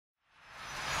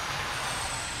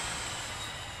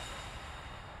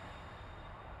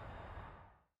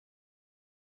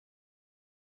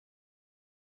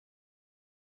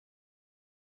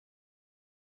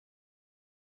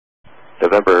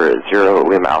November 0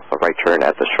 Lima Alpha, right turn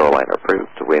at the shoreline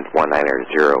approved. Wind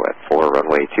 190 at 4,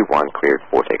 runway 21, cleared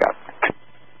for takeoff.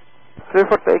 Clear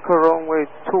for takeoff, runway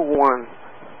 21.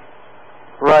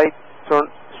 Right turn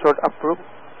short approved.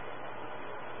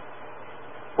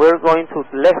 We're going to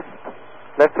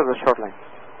left of the shoreline.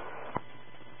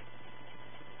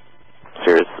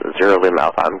 Cirrus 0 Lima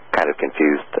Alpha, I'm kind of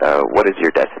confused. What is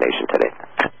your destination today?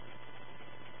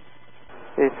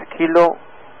 It's Kilo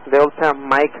Delta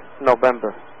Mike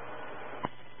November.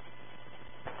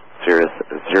 Cirrus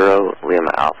 0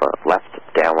 Lima Alpha, left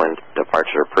downwind,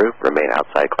 departure approved, remain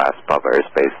outside class above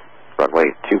airspace, runway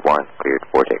 21, cleared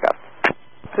for takeoff.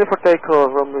 Clear for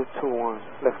takeoff, runway 21,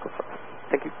 left confirm.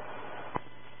 Thank you.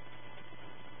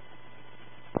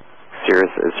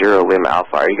 Cirrus 0 Lima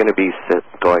Alpha, are you going to be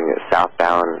going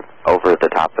southbound over the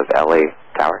top of LA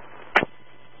Tower?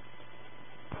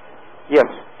 Yes,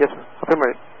 sir.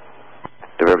 Affirmative.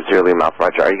 November 0 Lima Alpha,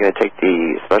 Roger, are you going to take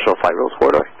the special flight rules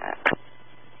corridor?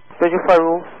 Special flight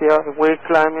rules, yeah, we're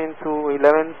climbing to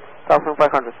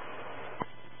 11,500.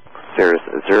 Cirrus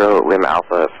 0 Lima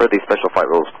Alpha, for the special flight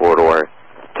rules corridor,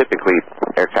 typically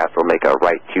aircraft will make a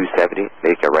right 270,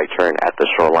 make a right turn at the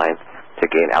shoreline to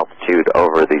gain altitude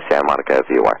over the Santa Monica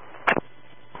VOR.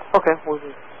 Okay,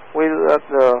 we'll at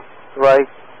the right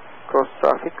cross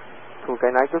traffic to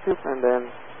gain altitude and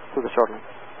then to the shoreline.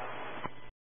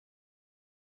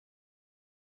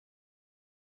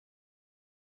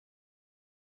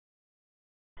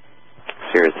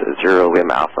 Cirrus 0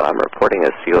 Lima Alpha, I'm reporting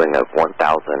a ceiling of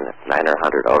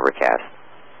 1,900 overcast.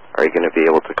 Are you going to be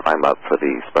able to climb up for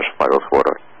the special flight rules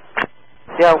corridor?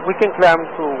 Yeah, we can climb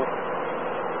to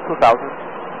 2,000.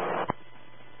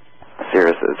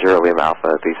 Cirrus 0 Lima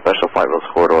Alpha, the special flight rules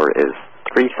corridor is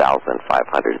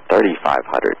 3,500,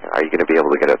 3,500. Are you going to be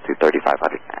able to get up to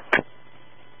 3,500?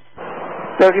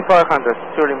 3,500,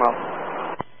 30 miles.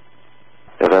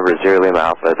 November 0 Lima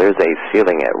Alpha, there's a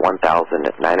ceiling at 1,900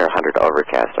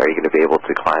 overcast. Are you going to be able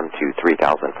to climb to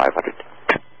 3,500?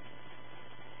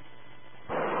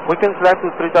 We can climb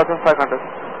to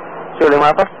 3,500. 0 Lima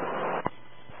Alpha.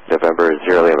 November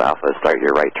 0 Lima Alpha, start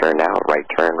your right turn now. Right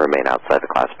turn, remain outside the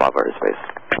class Bravo airspace.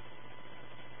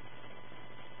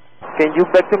 Can you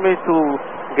vector me to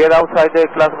get outside the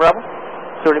class Bravo?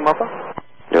 0 Lima Alpha.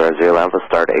 November 0 Alpha,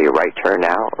 start a right turn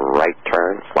now. Right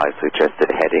turn, fly suggested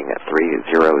heading 300.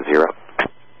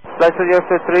 Fly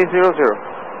suggested 300.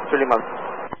 0 Lima Alpha.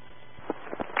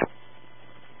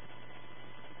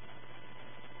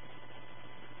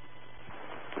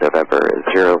 November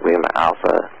 0 Lima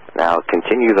Alpha, now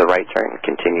continue the right turn.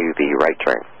 Continue the right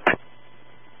turn.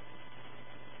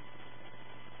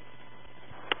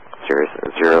 Cirrus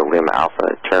 0 Lima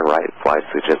Alpha, turn right, fly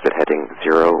suggested heading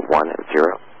 010.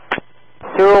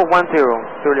 010, 0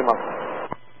 Lima Alpha.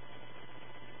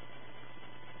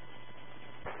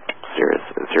 Cirrus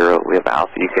 0 Lima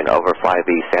Alpha, you can overfly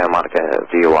the Santa Monica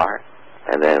VOR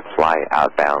and then fly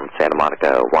outbound Santa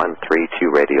Monica 132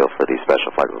 radial for the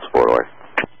special flight rules corridor.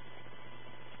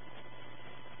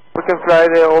 We can fly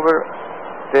over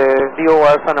the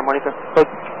VOR Santa Monica. So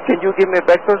can you give me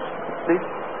vectors, please?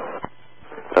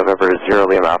 November 0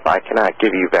 Lima Alpha, I cannot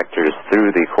give you vectors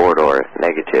through the corridor,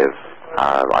 negative.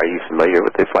 Are you familiar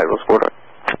with the flight rules corridor?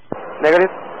 Negative.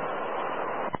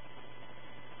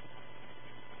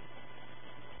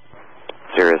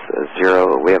 Cirrus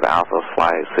 0 Lima Alpha,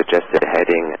 fly suggested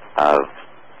heading of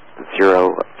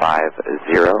 050.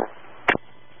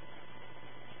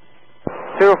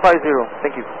 050,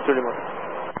 thank you. 0 Lima Alpha.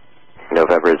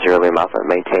 November 0 Lima Alpha,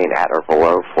 maintain at or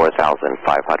below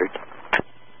 4,500.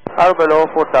 Or below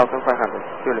 4,500.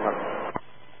 0 Lima Alpha.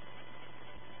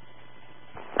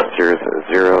 Cirrus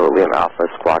 0 Lima Alpha,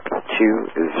 squawk 2025.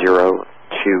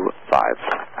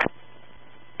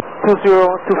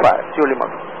 2025, 0 Lima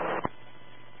Alpha.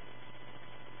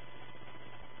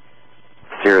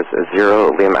 Cirrus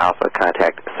 0 Lima Alpha,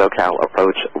 contact SoCal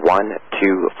approach 124.6,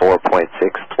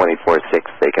 24.6.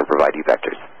 They can provide you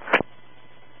vectors.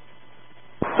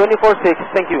 24.6,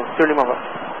 thank you. 0 Lima Alpha.